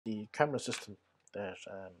the camera system that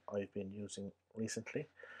I've been using recently.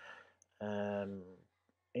 Um,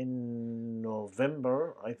 in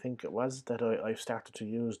November, I think it was, that I started to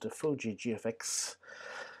use the Fuji GFX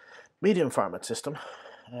medium format system.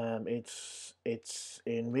 It's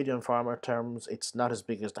in medium format terms, it's not as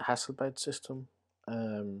big as the Hasselblad system,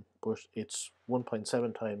 but it's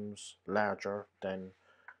 1.7 times larger than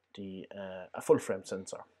the a full frame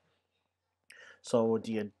sensor. So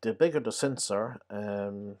the bigger the sensor,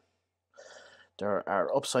 there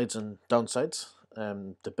are upsides and downsides.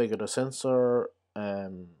 The bigger the sensor,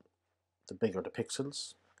 the bigger the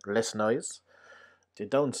pixels, less noise. The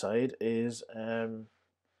downside is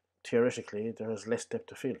theoretically there is less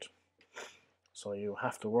depth of field, so you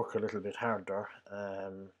have to work a little bit harder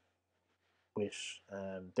with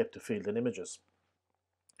depth of field in images.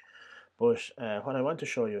 But what I want to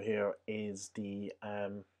show you here is the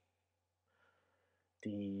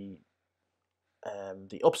the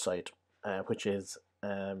upside, which is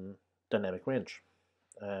dynamic range.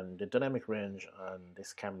 The dynamic range on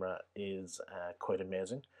this camera is quite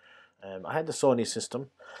amazing. I had the Sony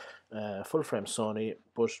system, full frame Sony,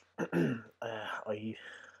 but I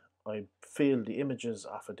feel the images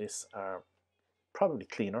off of this are probably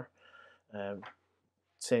cleaner. Um,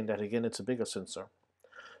 Saying that again, it's a bigger sensor,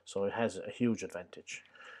 so it has a huge advantage.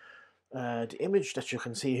 The image that you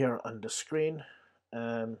can see here on the screen,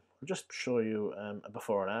 I'll just show you a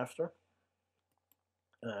before and after.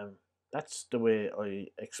 That's the way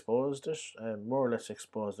I exposed it, more or less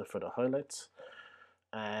exposed it for the highlights,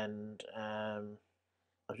 and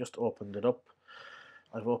I've just opened it up.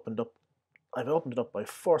 I've opened up I've opened it up by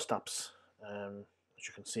 4 stops, as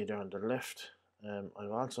you can see there on the left.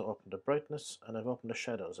 I've also opened the brightness, and I've opened the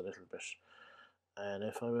shadows a little bit. And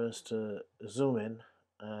if I was to zoom in,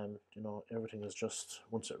 you know, everything is just,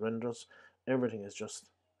 once it renders, everything is just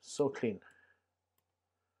so clean.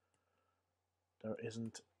 There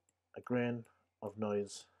isn't a grain of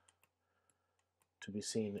noise to be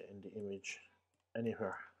seen in the image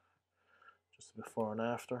anywhere. Just before and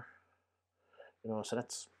after, you know, so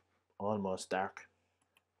that's almost dark.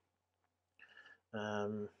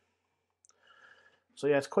 So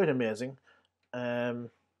yeah, it's quite amazing. No,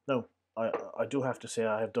 I do have to say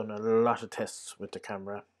I have done a lot of tests with the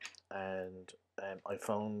camera, and I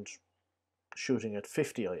found shooting at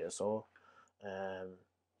 50 ISO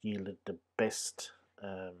yielded the best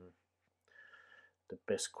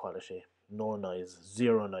quality, no noise,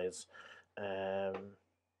 zero noise.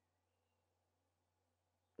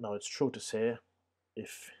 Now it's true to say,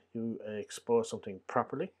 if you expose something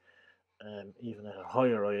properly, even at a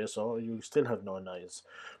higher ISO, you still have no noise.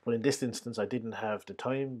 But in this instance, I didn't have the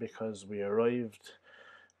time because we arrived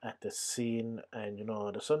at the scene, and you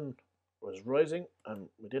know, the sun was rising, and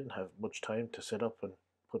we didn't have much time to set up and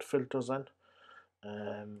put filters on.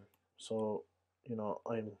 So you know,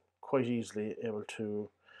 I'm quite easily able to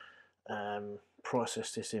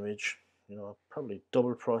process this image. You know, probably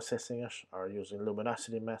double processing it or using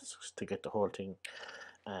luminosity masks to get the whole thing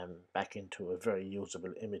back into a very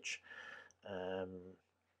usable image.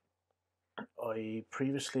 I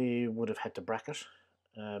previously would have had to bracket.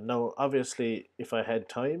 Now, obviously, if I had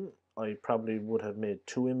time, I probably would have made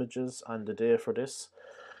 2 images on the day for this.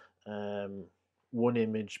 One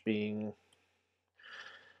image being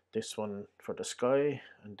this one for the sky,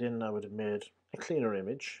 and then I would have made a cleaner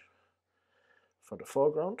image for the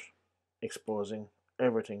foreground, exposing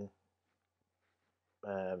everything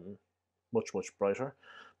much brighter.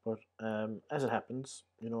 But as it happens,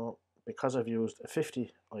 you know, because I've used a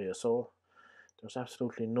 50 ISO, there's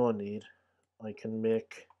absolutely no need. I can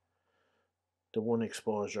make the one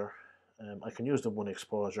exposure. I can use the one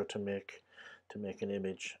exposure to make an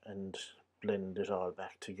image and blend it all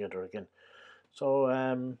back together again. So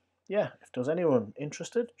yeah, if there's anyone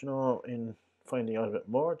interested, you know, in finding out a bit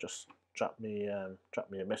more, just drop me a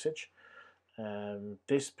message.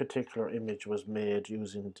 This particular image was made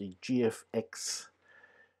using the GFX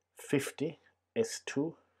 50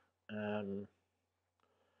 S2 and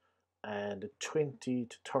a 20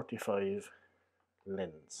 to 35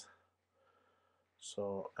 lens.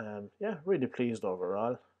 So yeah, really pleased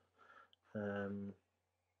overall.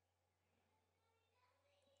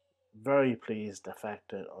 Very pleased the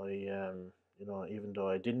fact that I you know, even though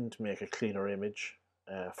I didn't make a cleaner image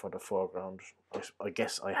for the foreground, I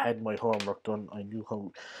guess I had my homework done. I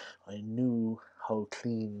knew how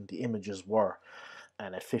clean the images were,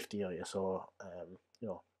 and at 50 ISO, you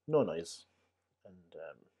know, no noise, and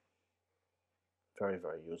very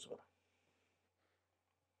useful.